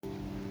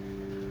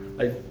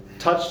I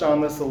touched on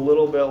this a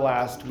little bit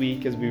last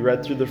week as we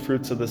read through the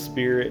fruits of the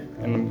Spirit,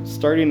 and I'm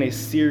starting a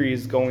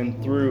series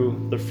going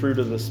through the fruit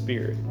of the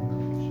Spirit.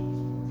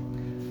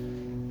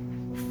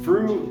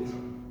 Fruit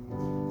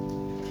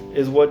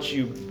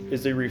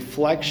is a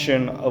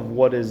reflection of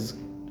what is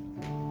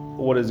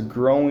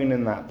growing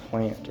in that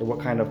plant, or what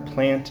kind of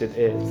plant it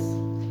is.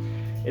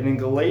 And in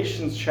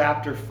Galatians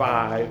chapter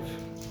 5,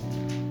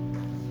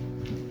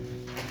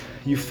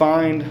 you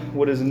find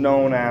what is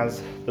known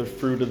as the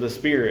fruit of the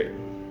Spirit.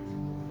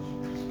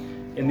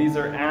 And these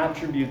are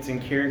attributes and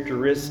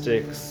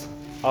characteristics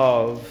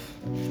of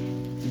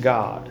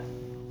God.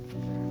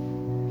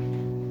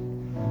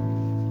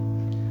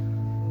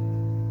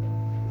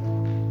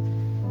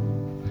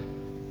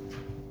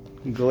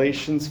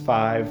 Galatians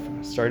 5,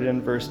 started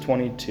in verse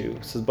 22,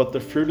 says, "But the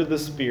fruit of the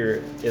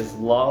Spirit is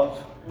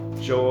love,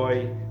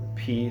 joy,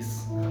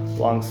 peace,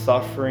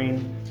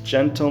 long-suffering,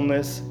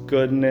 gentleness,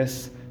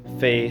 goodness,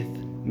 faith,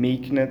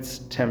 meekness,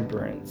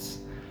 temperance.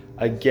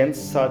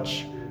 Against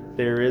such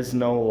there is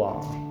no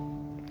law.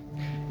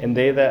 And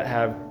they that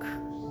have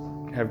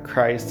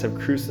Christ have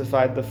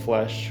crucified the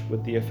flesh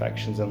with the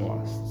affections and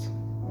lusts."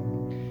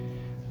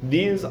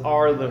 These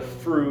are the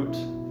fruit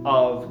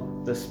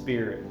of the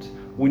Spirit.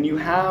 When you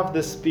have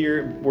the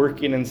Spirit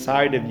working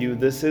inside of you,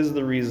 this is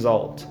the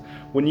result.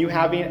 When you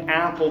have an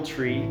apple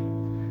tree,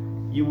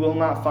 you will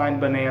not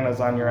find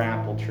bananas on your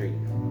apple tree.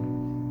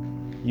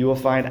 You will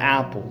find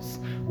apples.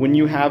 When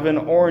you have an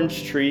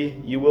orange tree,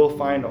 you will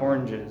find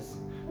oranges.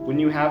 When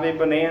you have a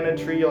banana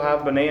tree, you'll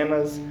have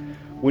bananas.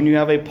 When you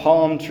have a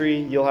palm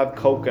tree, you'll have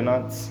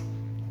coconuts.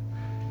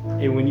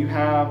 And when you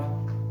have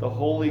the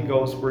Holy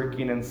Ghost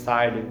working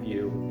inside of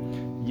you,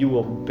 you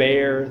will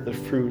bear the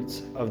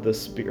fruits of the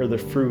Spirit, or the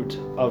fruit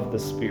of the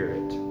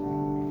Spirit.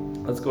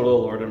 Let's go to the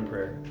Lord in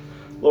prayer.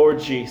 Lord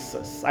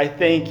Jesus, I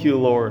thank you,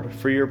 Lord,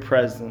 for your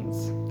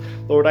presence.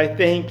 Lord, I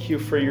thank you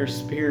for your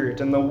Spirit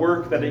and the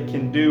work that it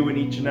can do in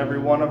each and every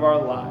one of our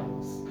lives.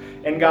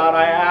 And God,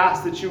 I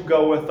ask that you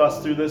go with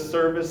us through this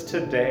service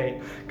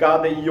today.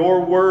 God, that your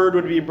word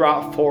would be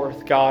brought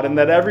forth, God, and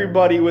that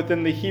everybody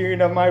within the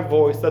hearing of my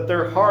voice, that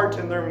their heart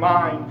and their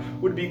mind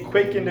would be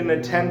quickened and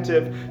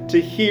attentive to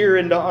hear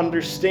and to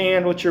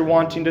understand what you're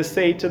wanting to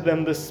say to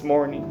them this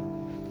morning.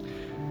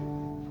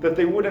 That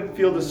they wouldn't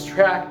feel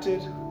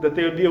distracted, that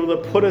they would be able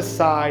to put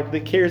aside the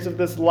cares of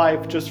this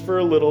life just for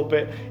a little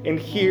bit and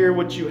hear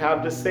what you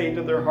have to say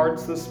to their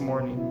hearts this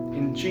morning.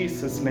 In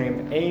Jesus'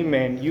 name,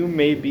 amen. You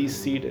may be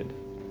seated.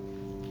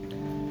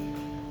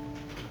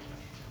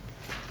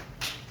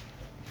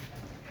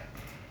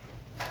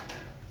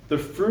 The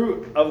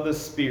fruit of the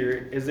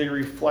Spirit is a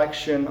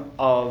reflection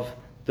of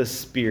the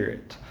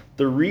Spirit.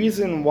 The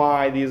reason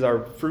why these are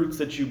fruits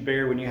that you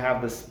bear when you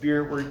have the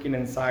Spirit working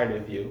inside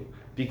of you,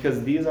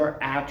 because these are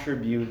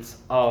attributes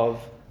of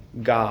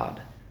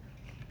God.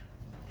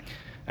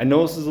 I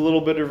know this is a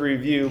little bit of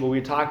review, but we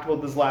talked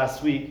about this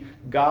last week.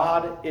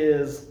 God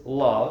is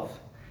love.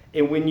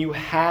 And when you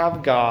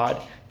have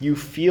God, you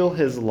feel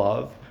his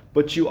love,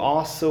 but you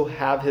also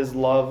have his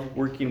love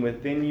working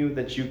within you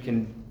that you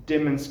can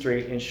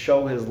demonstrate and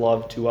show his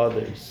love to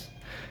others.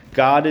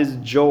 God is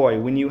joy.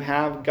 When you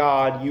have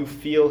God, you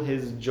feel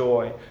his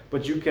joy,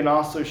 but you can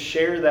also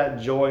share that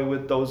joy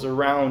with those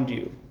around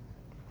you.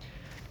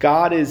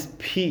 God is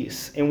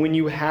peace, and when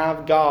you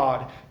have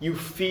God, you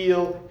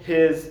feel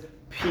his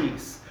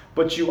peace,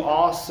 but you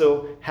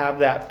also have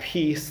that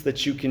peace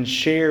that you can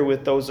share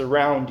with those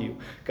around you.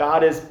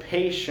 God is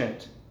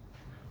patient.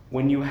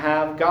 When you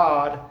have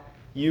God,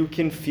 you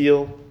can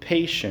feel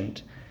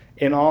patient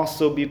and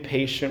also be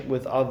patient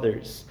with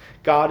others.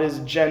 God is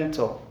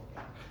gentle.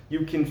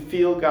 You can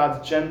feel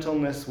God's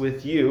gentleness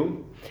with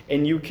you,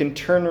 and you can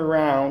turn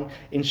around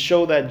and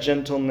show that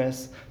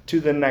gentleness to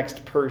the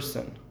next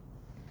person.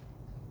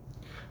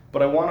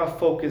 But I want to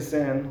focus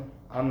in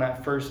on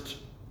that first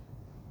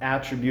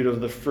attribute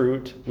of the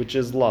fruit, which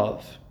is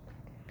love.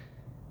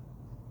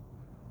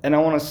 And I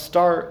want to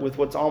start with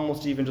what's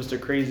almost even just a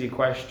crazy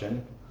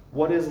question.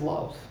 What is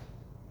love?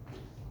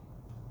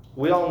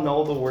 We all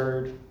know the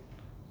word.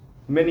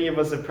 Many of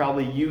us have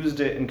probably used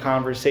it in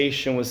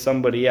conversation with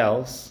somebody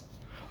else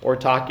or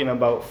talking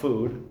about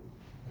food.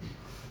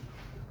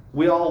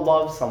 We all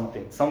love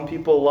something. Some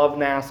people love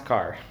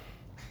NASCAR.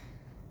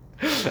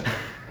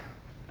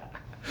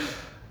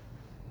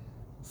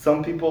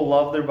 Some people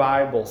love their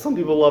Bible. Some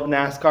people love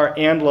NASCAR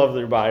and love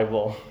their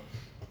Bible.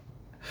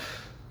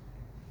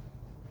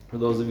 For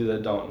those of you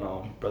that don't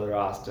know, Brother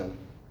Austin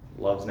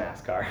loves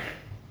NASCAR.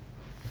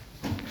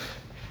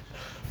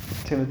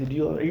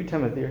 Timothy, are you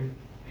Timothy?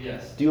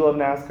 Yes. Do you love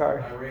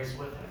NASCAR? I race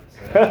with him.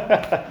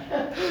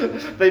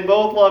 So. They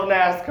both love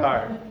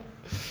NASCAR.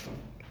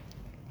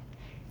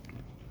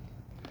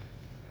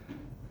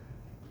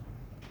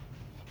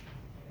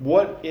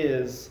 What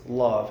is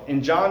love?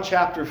 In John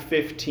chapter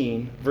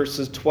 15,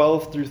 verses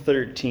 12 through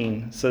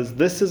 13 says,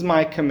 "This is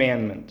my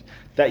commandment,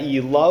 that ye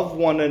love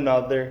one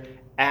another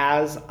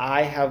as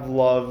I have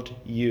loved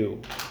you.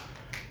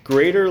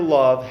 Greater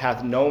love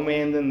hath no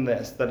man than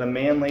this, that a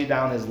man lay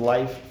down his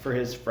life for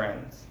his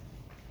friends."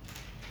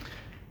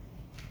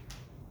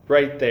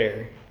 right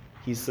there,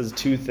 he says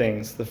two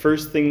things. The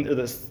first thing, or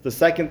the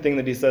second thing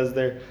that he says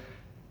there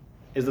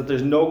is that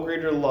there's no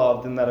greater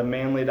love than that a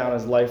man lay down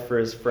his life for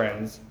his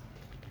friends.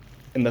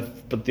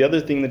 But the other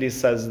thing that he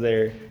says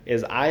there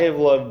is, I have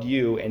loved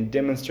you, and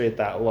demonstrate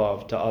that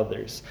love to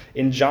others.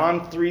 In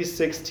John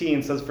 3:16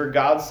 it says, for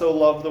God so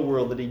loved the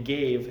world that he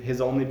gave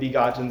his only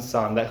begotten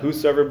Son, that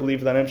whosoever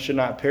believeth on him should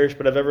not perish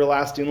but have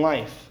everlasting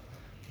life.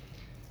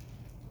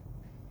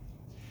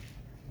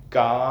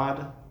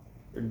 God,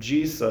 or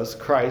Jesus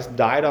Christ,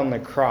 died on the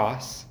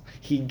cross.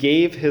 He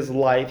gave his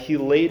life. He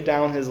laid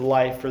down his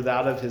life for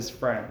that of his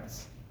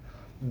friends.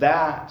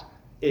 That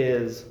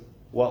is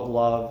what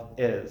love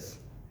is.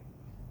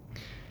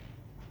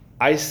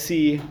 I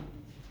see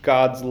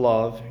God's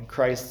love,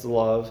 Christ's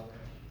love,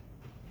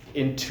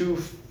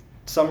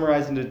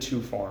 summarized into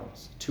two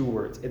forms, two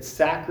words. It's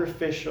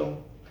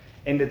sacrificial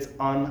and it's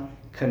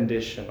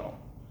unconditional.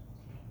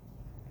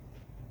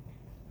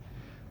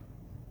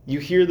 You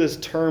hear this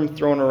term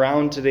thrown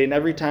around today, and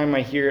every time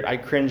I hear it, I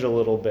cringe a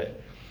little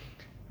bit.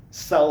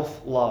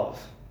 Self-love.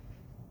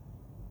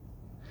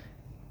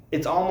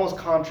 It's almost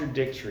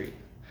contradictory,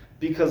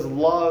 because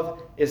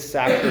love is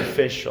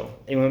sacrificial.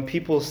 And when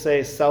people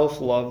say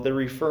self-love, they're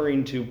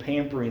referring to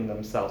pampering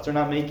themselves. They're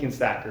not making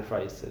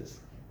sacrifices.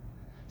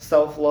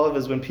 Self-love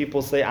is when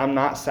people say, I'm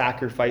not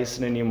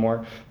sacrificing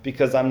anymore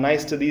because I'm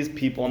nice to these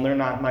people and they're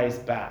not nice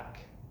back.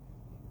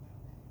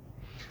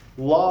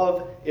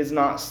 Love is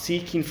not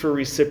seeking for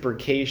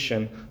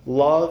reciprocation.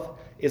 Love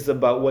is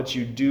about what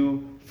you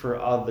do for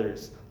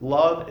others.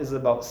 Love is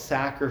about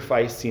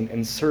sacrificing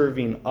and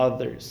serving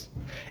others.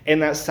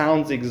 And that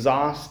sounds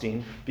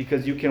exhausting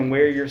because you can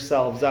wear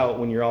yourselves out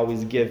when you're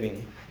always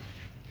giving.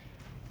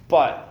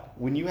 But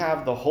when you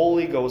have the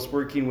Holy Ghost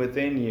working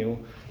within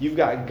you, you've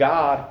got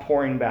God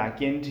pouring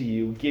back into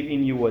you,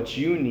 giving you what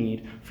you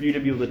need for you to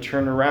be able to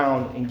turn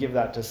around and give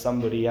that to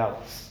somebody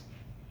else.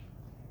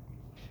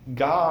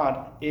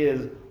 God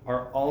is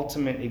our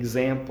ultimate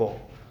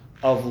example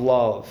of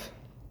love.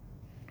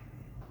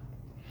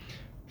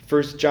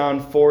 1 John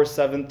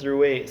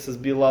 4:7-8 says,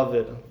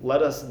 Beloved,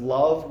 let us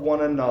love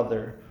one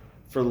another,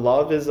 for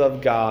love is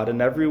of God,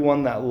 and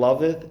everyone that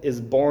loveth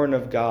is born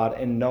of God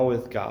and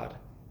knoweth God.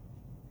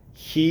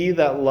 He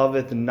that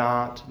loveth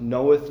not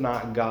knoweth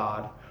not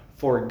God,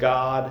 for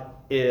God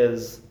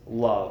is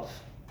love.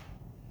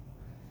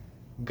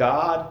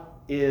 God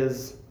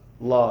is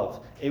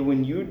love. And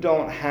when you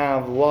don't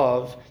have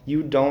love,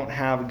 you don't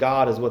have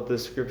God, is what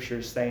this scripture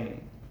is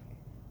saying.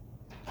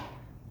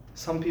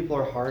 Some people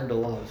are hard to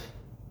love.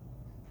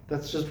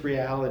 That's just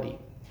reality.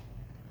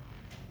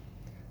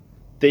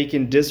 They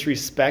can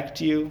disrespect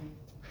you.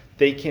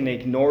 They can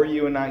ignore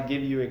you and not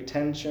give you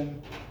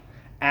attention.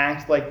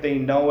 Act like they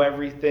know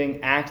everything.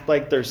 Act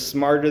like they're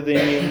smarter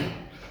than you.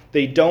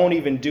 They don't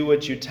even do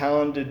what you tell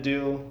them to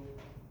do.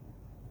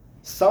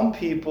 Some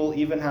people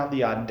even have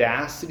the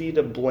audacity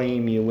to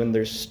blame you when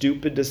their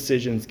stupid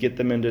decisions get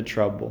them into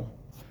trouble,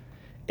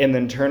 and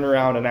then turn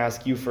around and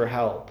ask you for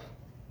help.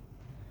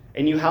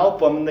 And you help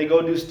them and they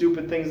go do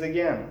stupid things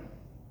again.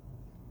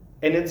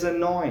 And it's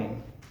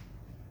annoying.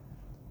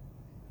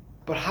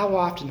 But how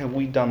often have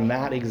we done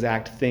that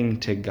exact thing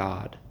to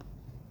God?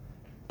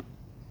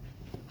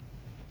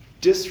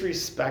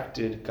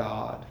 Disrespected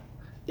God,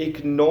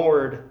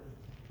 ignored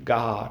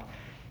God,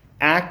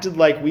 acted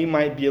like we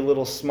might be a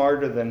little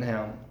smarter than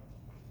him,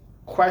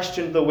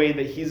 questioned the way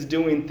that he's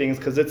doing things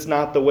because it's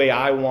not the way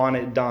I want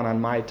it done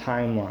on my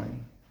timeline,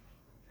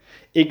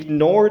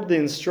 ignored the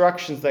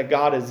instructions that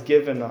God has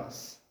given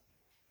us,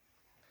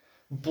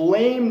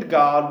 blamed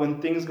God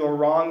when things go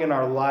wrong in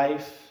our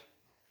life,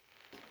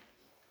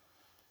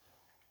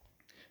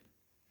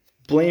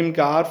 blamed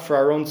God for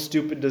our own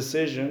stupid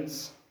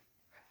decisions,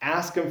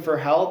 ask him for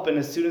help, and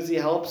as soon as he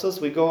helps us,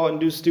 we go out and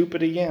do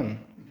stupid again.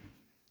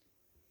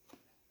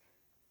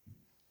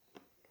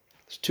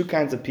 There's two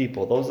kinds of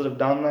people, those that have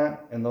done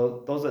that, and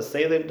those that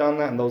say they've done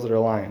that, and those that are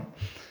lying.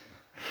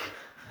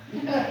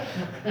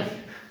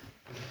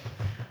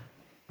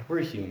 We're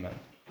human.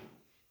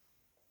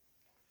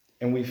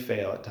 And we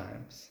fail at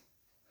times.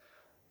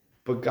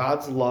 But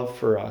God's love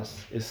for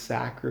us is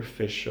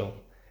sacrificial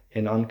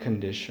and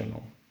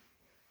unconditional.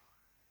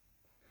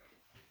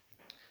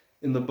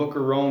 In the book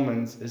of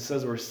Romans, it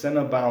says where sin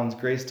abounds,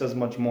 grace does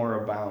much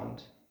more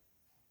abound.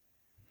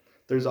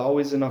 There's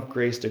always enough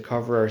grace to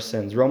cover our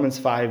sins. Romans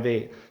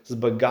 5:8 says,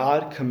 But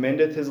God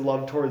commendeth his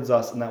love towards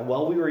us, and that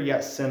while we were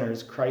yet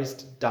sinners,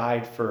 Christ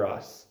died for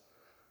us.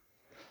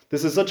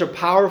 This is such a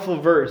powerful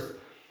verse,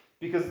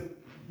 because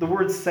the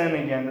word sin,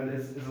 again,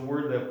 is a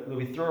word that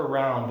we throw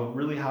around, but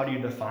really how do you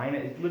define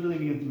it? It literally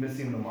means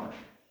missing the mark.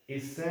 A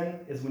sin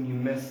is when you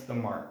miss the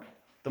mark.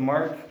 The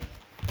mark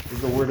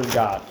is the word of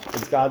God.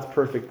 It's God's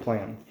perfect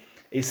plan.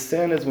 A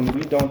sin is when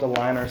we don't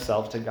align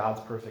ourselves to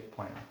God's perfect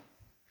plan.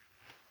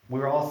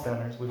 We're all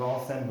sinners. We've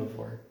all sinned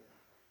before.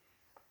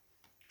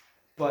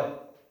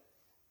 But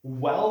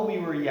while we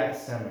were yet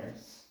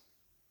sinners,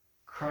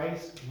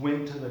 Christ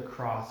went to the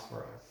cross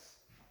for us.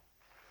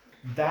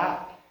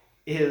 That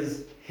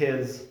is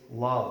his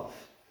love.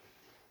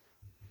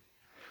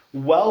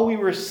 while we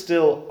were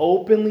still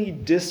openly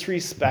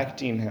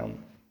disrespecting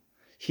him,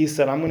 he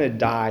said, I'm going to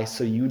die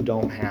so you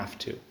don't have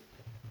to.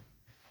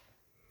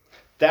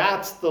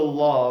 That's the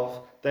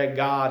love that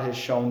God has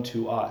shown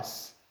to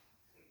us.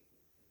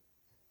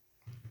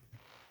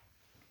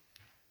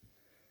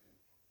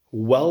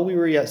 While we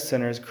were yet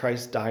sinners,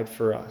 Christ died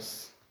for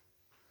us.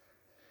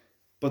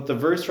 But the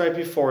verse right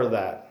before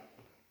that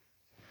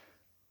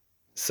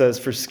says,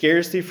 for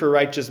scarcely for a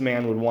righteous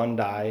man would one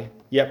die,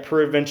 yet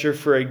peradventure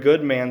for a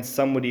good man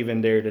some would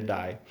even dare to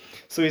die.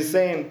 So he's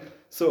saying,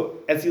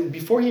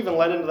 before he even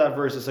led into that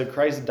verse, it said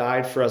Christ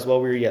died for us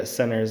while we were yet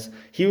sinners.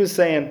 He was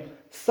saying,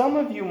 some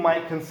of you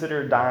might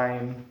consider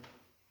dying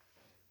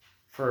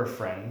for a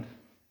friend.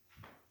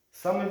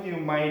 Some of you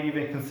might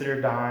even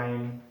consider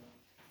dying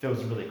if it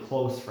was a really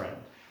close friend.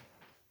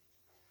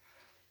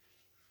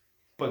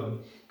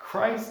 But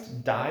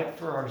Christ died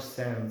for our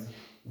sins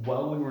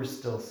while we were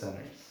still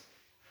sinners.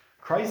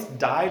 Christ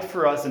died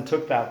for us and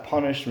took that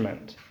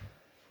punishment,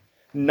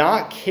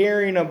 not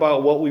caring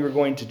about what we were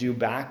going to do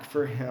back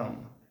for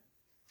him,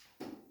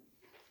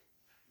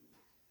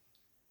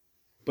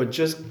 but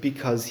just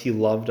because he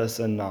loved us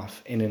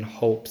enough and in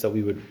hopes that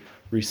we would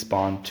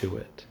respond to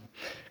it.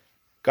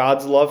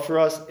 God's love for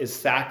us is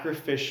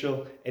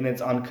sacrificial and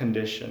it's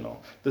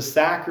unconditional. The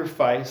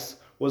sacrifice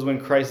was when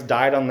Christ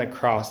died on the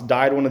cross,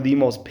 died one of the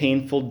most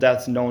painful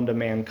deaths known to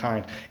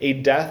mankind. A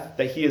death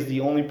that he is the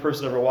only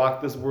person to ever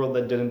walk this world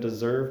that didn't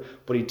deserve,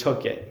 but he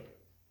took it.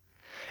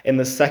 And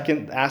the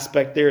second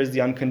aspect there is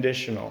the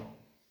unconditional.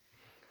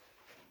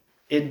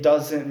 It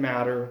doesn't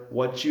matter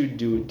what you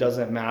do. It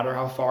doesn't matter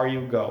how far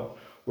you go.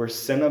 Where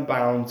sin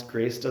abounds,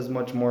 grace does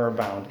much more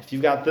abound. If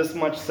you've got this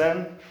much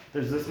sin,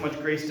 there's this much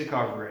grace to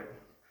cover it.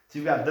 If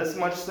you've got this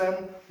much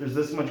sin, there's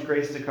this much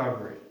grace to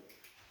cover it.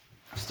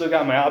 I've still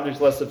got my object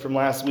lesson from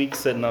last week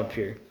sitting up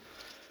here.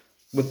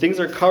 When things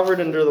are covered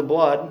under the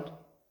blood,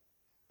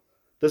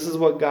 this is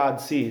what God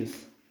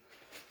sees.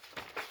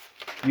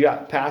 You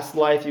got past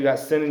life, you got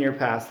sin in your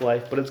past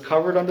life, but it's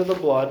covered under the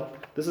blood.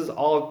 This is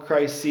all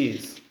Christ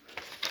sees.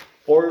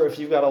 Or if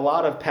you've got a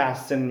lot of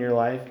past sin in your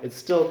life, it's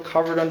still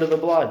covered under the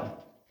blood.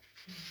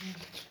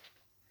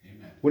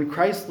 Amen. When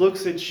Christ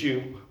looks at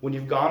you, when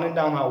you've gone in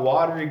down that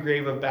watery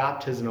grave of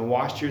baptism and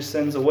washed your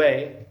sins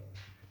away,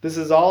 this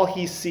is all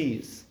he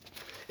sees,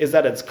 is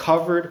that it's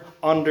covered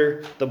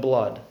under the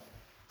blood.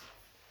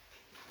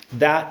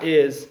 That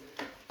is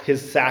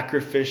his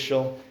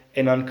sacrificial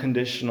and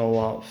unconditional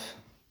love.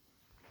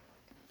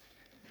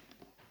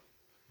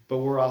 But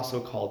we're also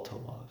called to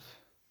love.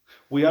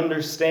 We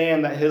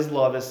understand that his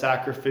love is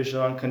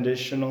sacrificial and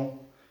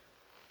unconditional,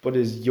 but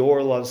is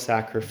your love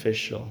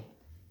sacrificial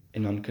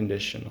and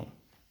unconditional?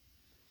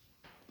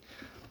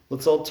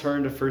 Let's all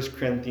turn to 1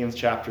 Corinthians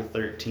chapter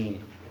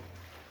 13.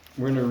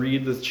 We're going to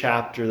read this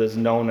chapter that's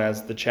known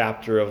as the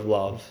chapter of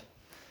love.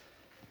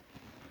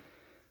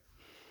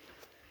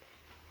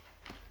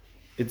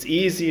 It's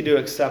easy to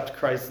accept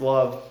Christ's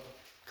love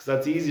because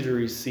that's easy to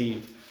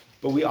receive.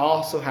 But we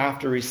also have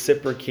to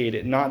reciprocate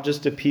it, not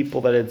just to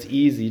people that it's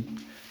easy,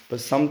 but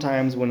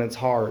sometimes when it's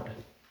hard.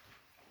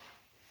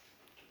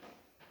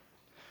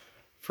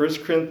 1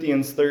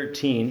 Corinthians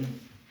 13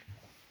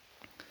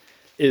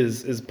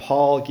 is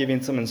Paul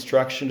giving some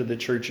instruction to the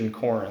church in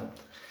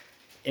Corinth.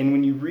 And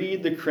when you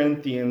read the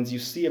Corinthians, you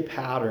see a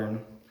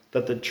pattern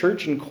that the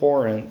church in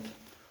Corinth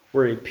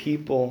were a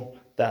people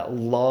that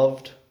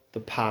loved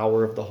the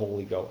power of the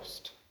Holy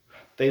Ghost.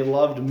 They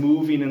loved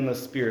moving in the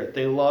Spirit.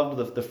 They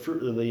loved the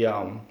fruit of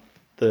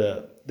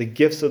the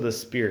gifts of the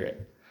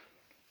Spirit.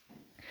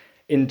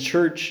 In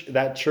church,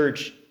 that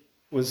church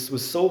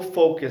was so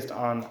focused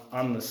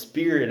on the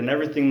Spirit and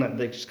everything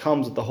that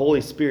comes with the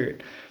Holy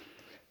Spirit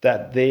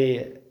that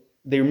they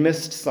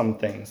missed some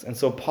things. And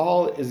so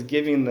Paul is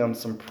giving them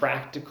some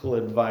practical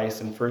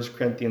advice in 1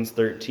 Corinthians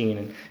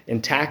 13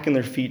 and tacking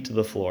their feet to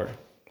the floor.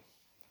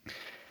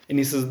 And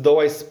he says, though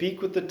I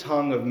speak with the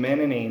tongue of men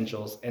and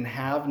angels and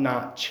have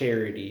not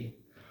charity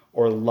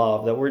or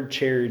love. That word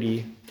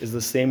charity is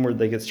the same word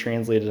that gets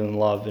translated in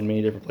love in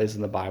many different places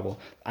in the Bible.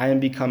 I am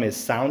become a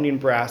sounding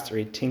brass or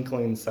a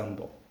tinkling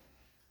cymbal.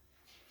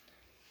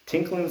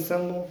 Tinkling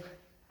cymbal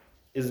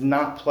is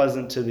not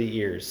pleasant to the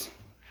ears.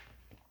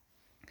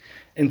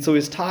 And so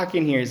he's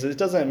talking here. He says it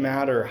doesn't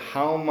matter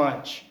how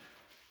much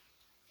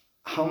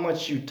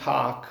you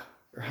talk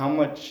or how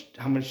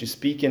much you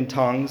speak in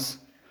tongues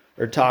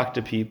or talk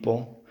to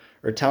people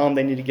or tell them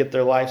they need to get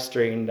their life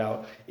straightened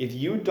out. If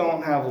you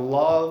don't have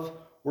love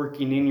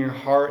working in your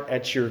heart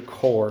at your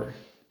core,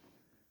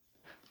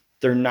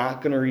 they're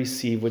not going to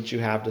receive what you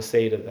have to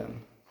say to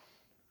them.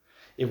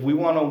 If we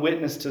want to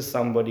witness to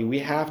somebody, we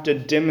have to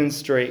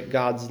demonstrate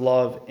God's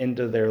love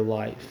into their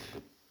life.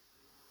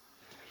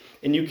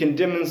 And you can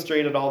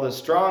demonstrate it all the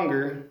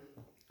stronger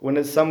when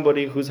it's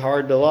somebody who's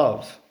hard to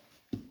love.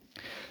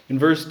 In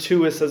verse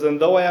 2 it says, and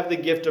though I have the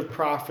gift of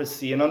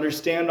prophecy and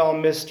understand all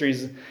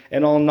mysteries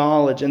and all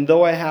knowledge, and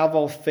though I have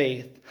all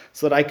faith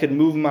so that I could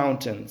move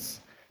mountains,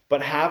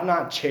 but have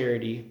not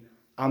charity,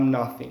 I'm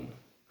nothing.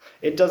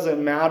 It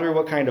doesn't matter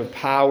what kind of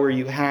power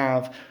you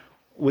have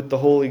with the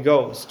Holy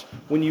Ghost.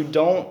 When you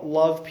don't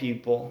love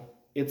people,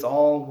 it's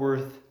all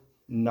worth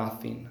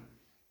nothing.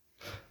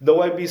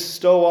 Though I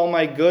bestow all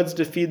my goods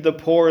to feed the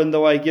poor, and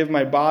though I give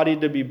my body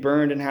to be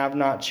burned and have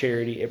not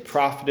charity, it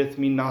profiteth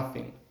me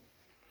nothing.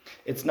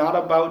 It's not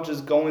about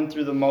just going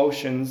through the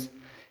motions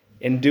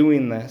and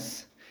doing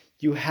this.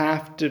 You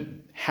have to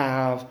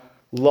have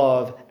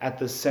love at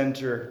the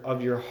center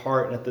of your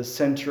heart and at the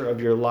center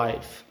of your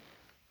life.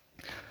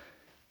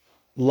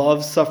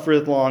 Love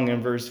suffereth long,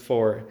 in verse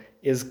 4,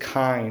 is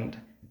kind.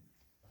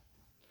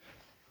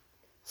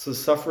 So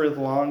suffereth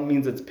long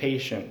means it's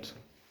patient.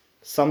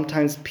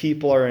 Sometimes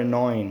people are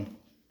annoying,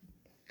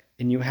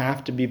 and you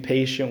have to be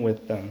patient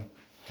with them.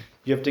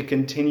 You have to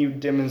continue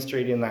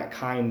demonstrating that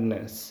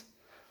kindness.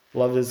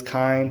 Love is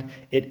kind.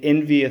 It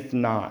envieth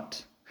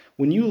not.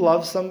 When you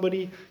love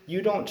somebody,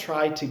 you don't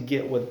try to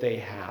get what they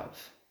have.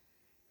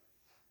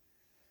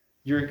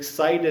 You're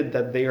excited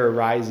that they are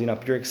rising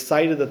up. You're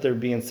excited that they're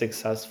being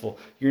successful.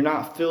 You're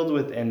not filled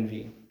with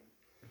envy.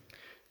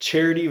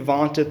 Charity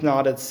vaunteth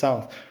not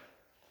itself.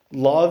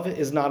 Love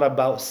is not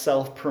about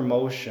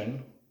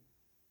self-promotion.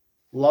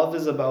 Love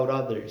is about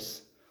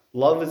others.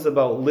 Love is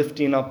about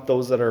lifting up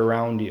those that are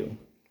around you.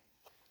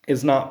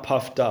 Is not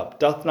puffed up,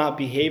 doth not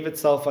behave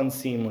itself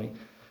unseemly,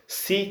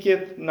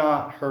 seeketh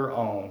not her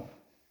own.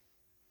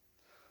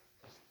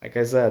 Like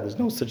I said, there's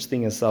no such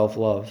thing as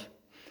self-love.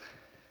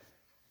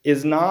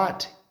 Is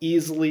not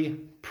easily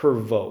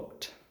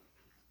provoked.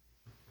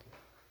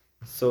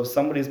 So if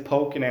somebody's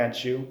poking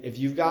at you, if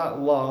you've got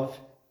love,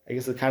 I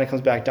guess it kind of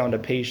comes back down to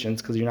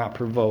patience because you're not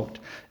provoked.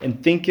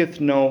 And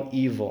thinketh no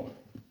evil.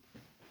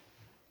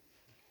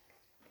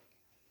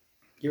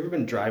 You ever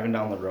been driving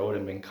down the road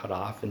and been cut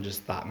off and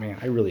just thought, man,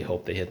 I really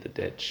hope they hit the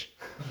ditch?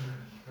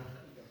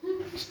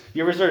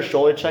 You ever start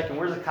shoulder checking?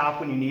 Where's the cop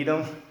when you need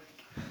him?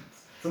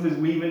 Somebody's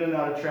weaving in and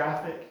out of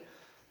traffic.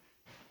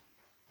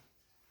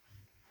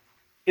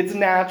 It's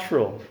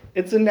natural.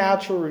 It's a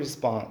natural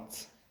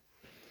response.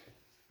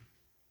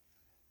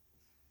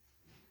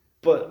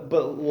 But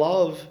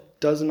love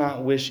does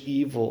not wish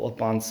evil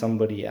upon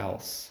somebody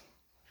else.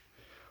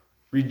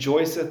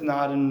 Rejoiceth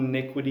not in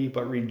iniquity,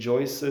 but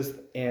rejoiceth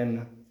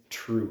in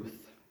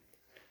truth.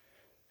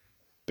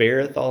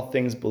 Beareth all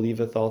things,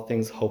 believeth all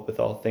things, hopeth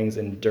all things,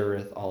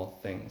 endureth all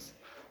things.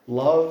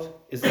 Love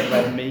is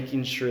about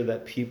making sure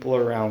that people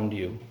around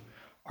you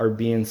are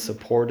being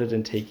supported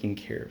and taken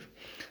care of.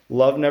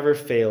 Love never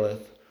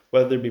faileth.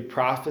 Whether there be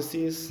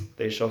prophecies,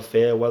 they shall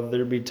fail. Whether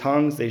there be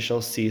tongues, they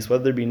shall cease.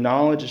 Whether there be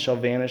knowledge, it shall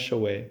vanish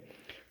away.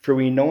 For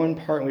we know in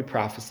part, and we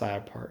prophesy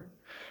in part.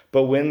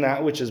 But when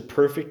that which is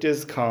perfect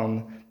is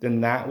come,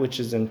 then that which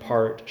is in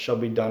part shall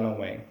be done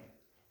away.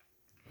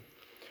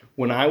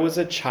 When I was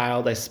a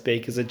child, I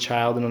spake as a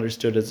child and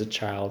understood as a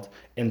child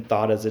and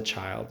thought as a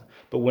child.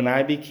 But when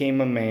I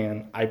became a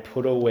man, I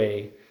put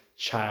away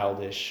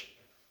childish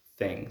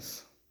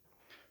things.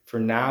 For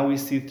now we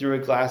see through a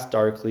glass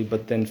darkly,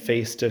 but then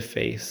face to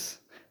face.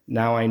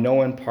 Now I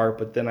know in part,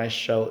 but then I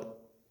shall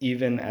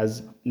even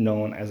as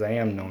known as I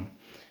am known.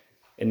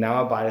 And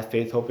now abideth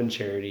faith, hope, and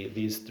charity,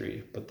 these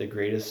three. But the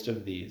greatest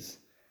of these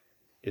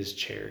is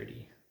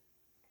charity.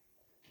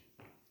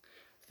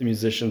 If the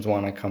musicians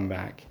want to come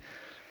back.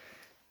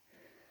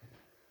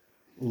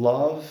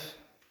 Love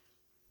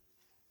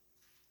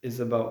is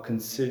about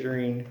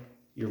considering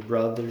your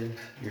brother,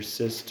 your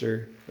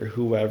sister, or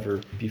whoever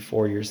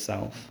before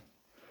yourself.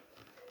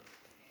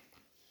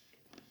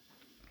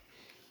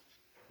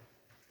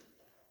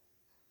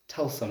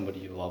 Tell somebody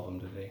you love them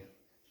today.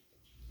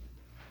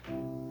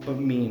 But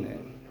mean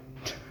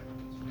it.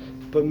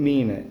 But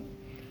mean it.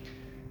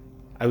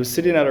 I was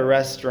sitting at a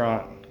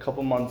restaurant a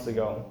couple months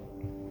ago,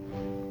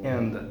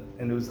 and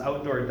it was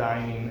outdoor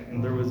dining,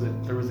 and there was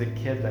a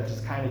kid that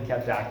just kind of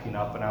kept acting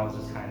up, and I was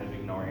just kind of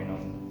ignoring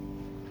him.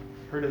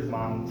 Heard his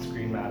mom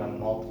scream at him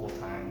multiple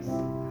times.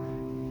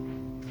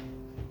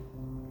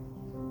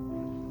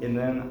 And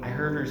then I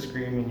heard her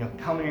screaming,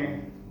 come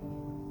here.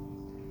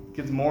 It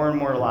gets more and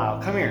more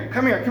loud. Come here,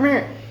 come here, come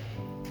here.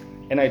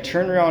 And I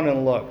turned around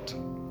and looked.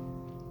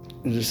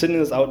 And just sitting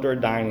in this outdoor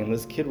dining,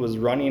 this kid was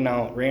ran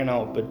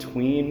out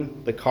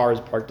between the cars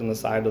parked on the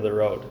side of the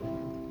road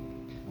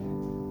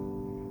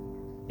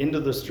into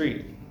the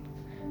street.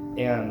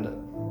 And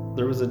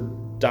there was a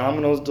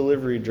Domino's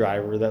delivery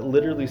driver that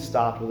literally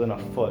stopped within a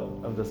foot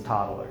of this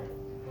toddler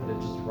that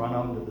had just run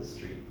out into the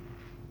street.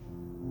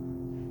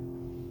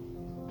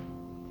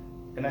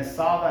 And I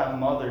saw that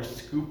mother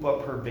scoop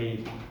up her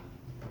baby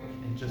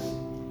and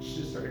she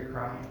just started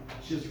crying.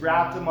 She just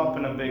wrapped him up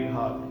in a big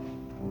hug.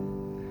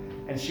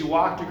 And she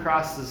walked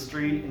across the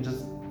street and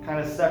just kind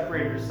of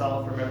separated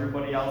herself from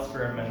everybody else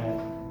for a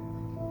minute.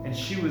 And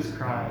she was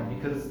crying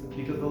because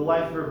the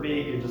life of her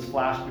baby had just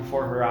flashed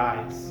before her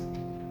eyes.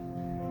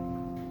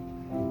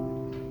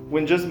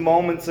 When just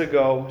moments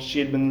ago, she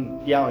had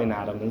been yelling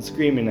at him and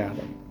screaming at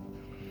him.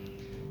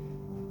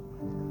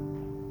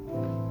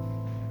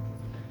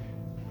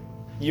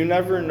 You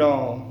never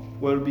know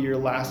what would be your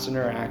last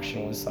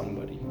interaction with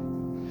somebody.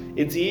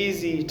 It's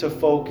easy to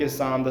focus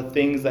on the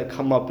things that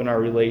come up in our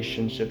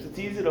relationships. It's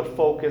easy to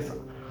focus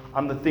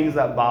on the things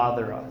that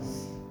bother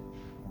us.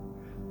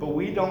 But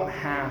we don't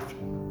have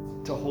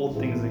to hold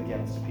things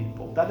against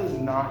people. That is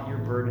not your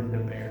burden to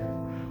bear.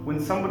 When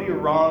somebody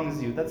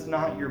wrongs you, that's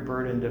not your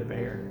burden to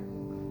bear.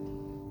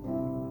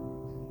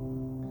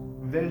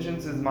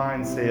 Vengeance is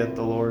mine, saith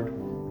the Lord.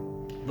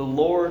 The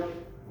Lord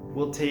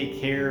will take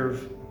care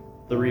of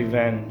the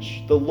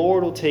revenge. The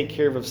Lord will take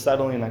care of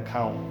settling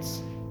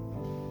accounts.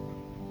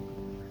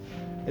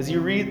 As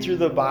you read through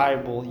the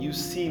Bible, you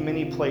see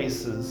many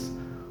places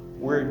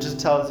where it just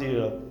tells you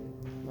to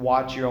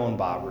watch your own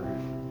bobber.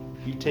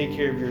 You take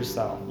care of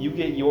yourself. You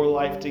get your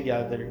life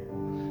together.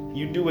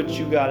 You do what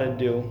you got to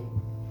do.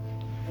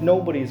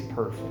 Nobody's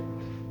perfect.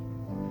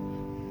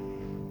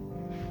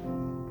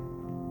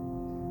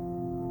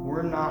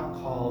 We're not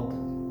called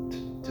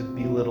to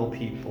belittle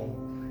people.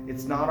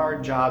 It's not our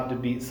job to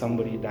beat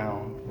somebody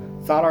down.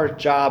 It's not our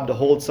job to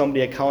hold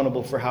somebody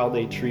accountable for how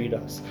they treat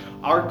us.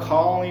 Our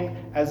calling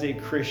as a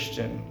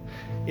Christian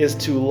is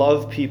to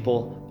love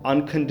people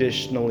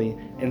unconditionally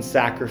and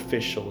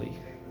sacrificially.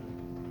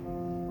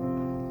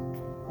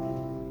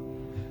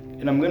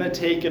 And I'm going to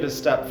take it a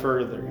step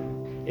further.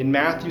 In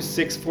Matthew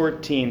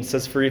 6:14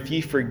 says, "For if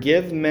ye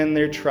forgive men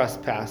their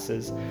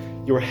trespasses,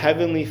 your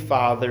heavenly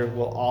Father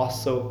will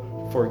also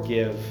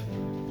forgive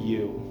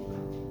you."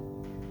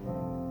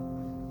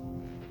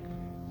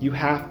 You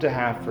have to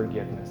have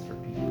forgiveness for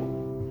people.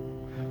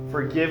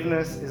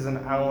 Forgiveness is an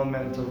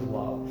element of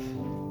love.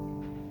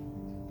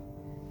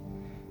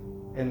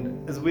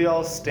 And as we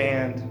all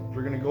stand,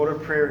 we're going to go to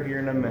prayer here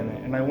in a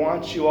minute. And I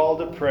want you all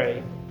to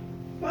pray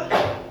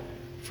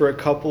for a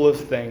couple of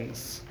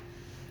things.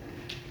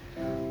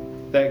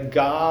 That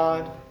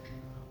God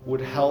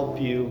would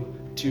help you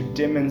to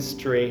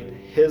demonstrate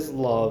His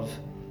love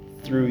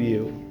through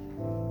you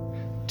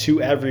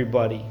to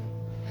everybody.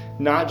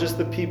 Not just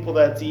the people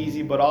that's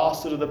easy, but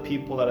also to the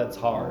people that it's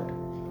hard.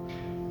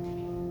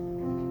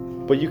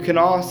 But you can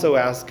also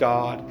ask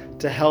God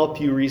to help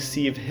you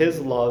receive His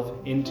love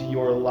into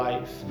your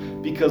life,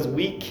 because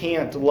we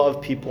can't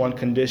love people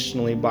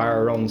unconditionally by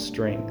our own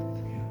strength.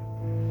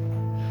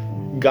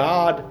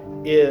 God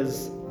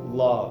is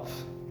love,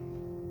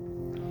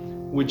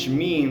 which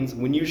means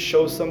when you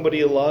show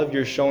somebody love,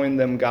 you're showing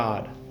them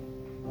God.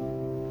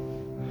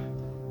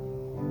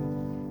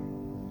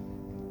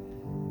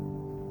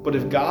 But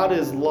if God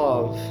is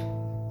love,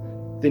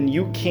 then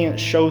you can't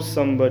show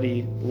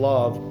somebody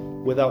love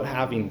without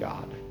having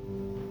God.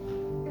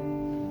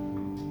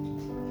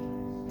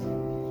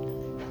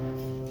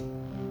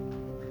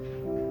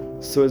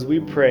 So as we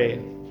pray,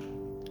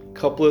 a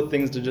couple of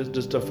things to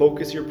just to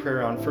focus your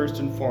prayer on, first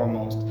and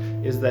foremost,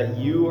 is that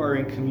you are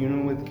in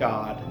communion with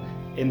God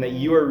and that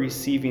you are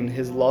receiving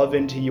His love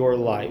into your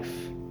life,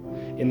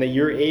 and that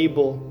you're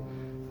able,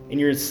 in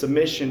your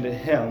submission to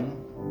Him,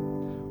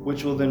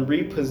 which will then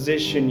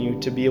reposition you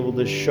to be able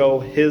to show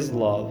His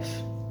love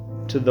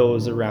to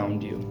those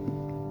around you.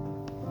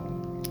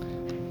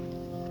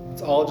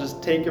 Let's all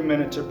just take a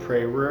minute to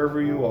pray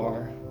wherever you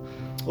are.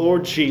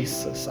 Lord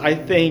Jesus, I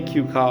thank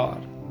you,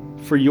 God,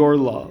 for your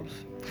love.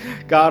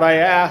 God, I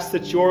ask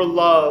that your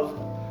love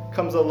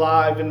comes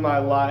alive in my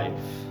life.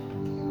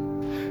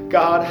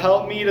 God,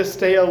 help me to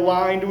stay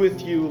aligned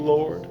with you,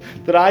 Lord,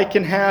 that I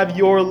can have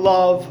your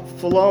love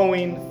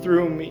flowing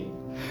through me.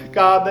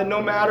 God, that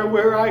no matter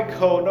where I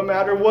go, no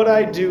matter what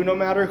I do, no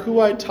matter who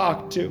I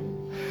talk to,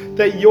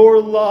 that your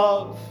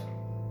love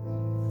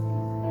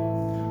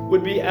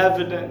would be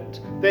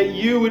evident, that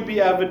you would be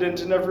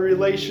evident in every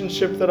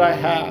relationship that I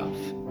have.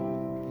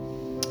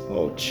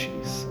 Oh,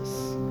 Jesus.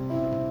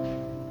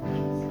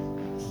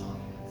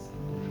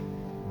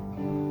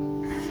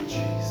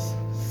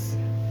 Jesus.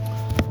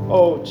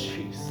 Oh,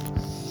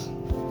 Jesus.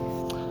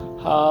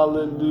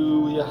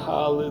 Hallelujah,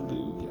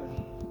 hallelujah.